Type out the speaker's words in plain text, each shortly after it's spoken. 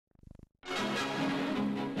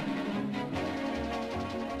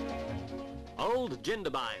Old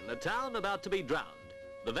Jindabyne, the town about to be drowned.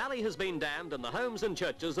 The valley has been dammed and the homes and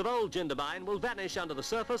churches of old Jindabyne will vanish under the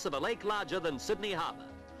surface of a lake larger than Sydney Harbour.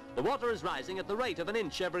 The water is rising at the rate of an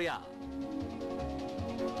inch every hour.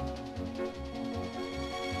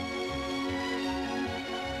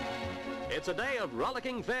 It's a day of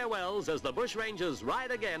rollicking farewells as the bushrangers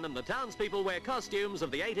ride again and the townspeople wear costumes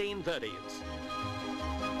of the 1830s.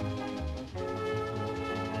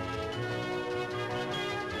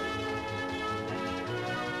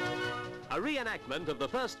 A reenactment of the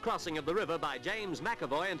first crossing of the river by James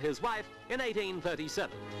McAvoy and his wife in 1837.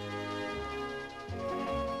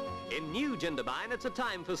 In New Jindabyne, it's a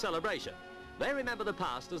time for celebration. They remember the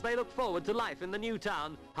past as they look forward to life in the new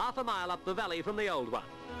town, half a mile up the valley from the old one.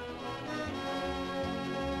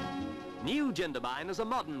 New Jindabyne is a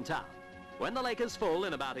modern town. When the lake is full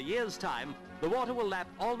in about a year's time, the water will lap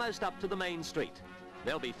almost up to the main street.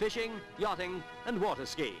 There'll be fishing, yachting and water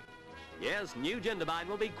skiing. Yes, New Jindabyne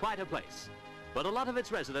will be quite a place. But a lot of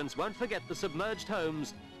its residents won't forget the submerged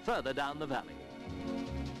homes further down the valley.